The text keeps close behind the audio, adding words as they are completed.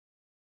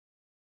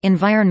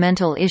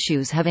Environmental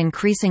issues have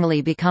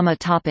increasingly become a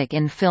topic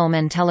in film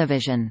and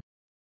television.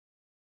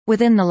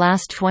 Within the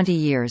last 20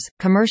 years,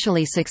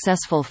 commercially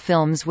successful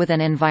films with an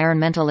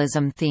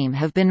environmentalism theme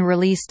have been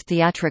released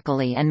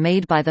theatrically and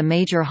made by the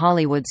major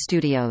Hollywood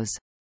studios.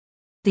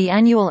 The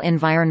annual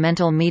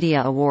Environmental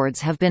Media Awards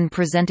have been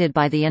presented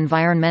by the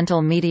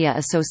Environmental Media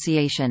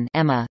Association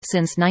 (EMA)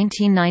 since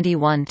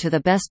 1991 to the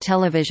best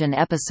television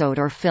episode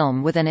or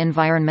film with an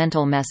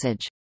environmental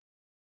message.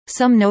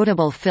 Some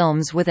notable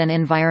films with an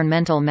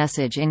environmental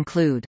message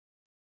include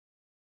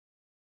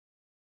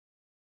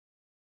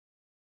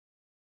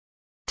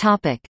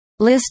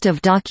List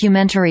of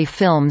documentary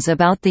films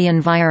about the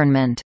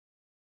environment.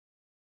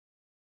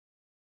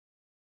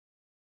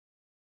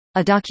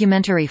 A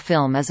documentary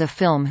film is a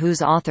film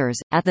whose authors,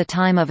 at the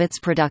time of its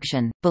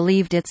production,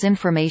 believed its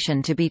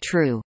information to be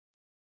true.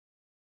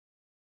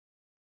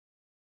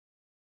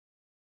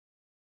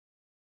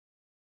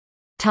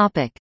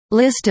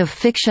 List of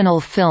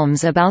fictional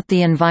films about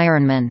the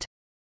environment.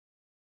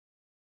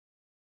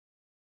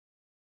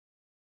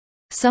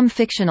 Some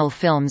fictional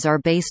films are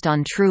based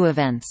on true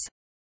events.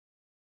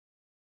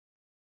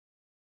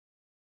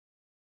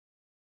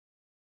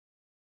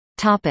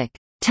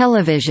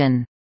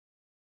 Television.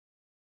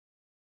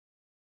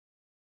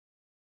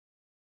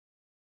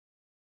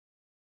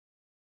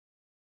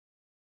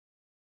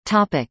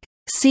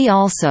 See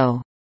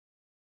also: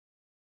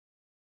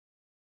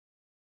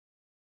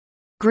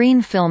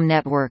 Green Film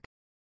Network,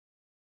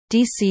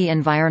 DC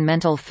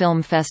Environmental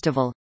Film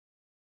Festival,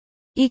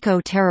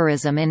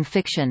 Eco-terrorism in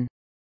fiction,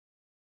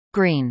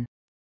 Green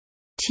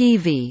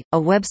TV, a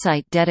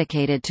website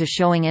dedicated to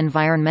showing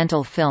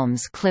environmental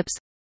films clips,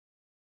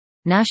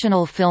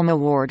 National Film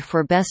Award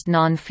for Best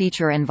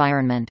Non-Feature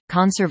Environment,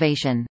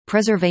 Conservation,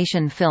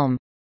 Preservation Film,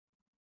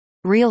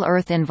 Real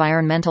Earth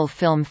Environmental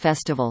Film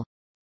Festival,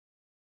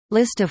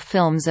 List of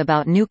films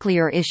about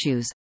nuclear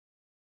issues,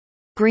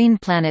 Green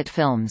Planet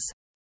Films.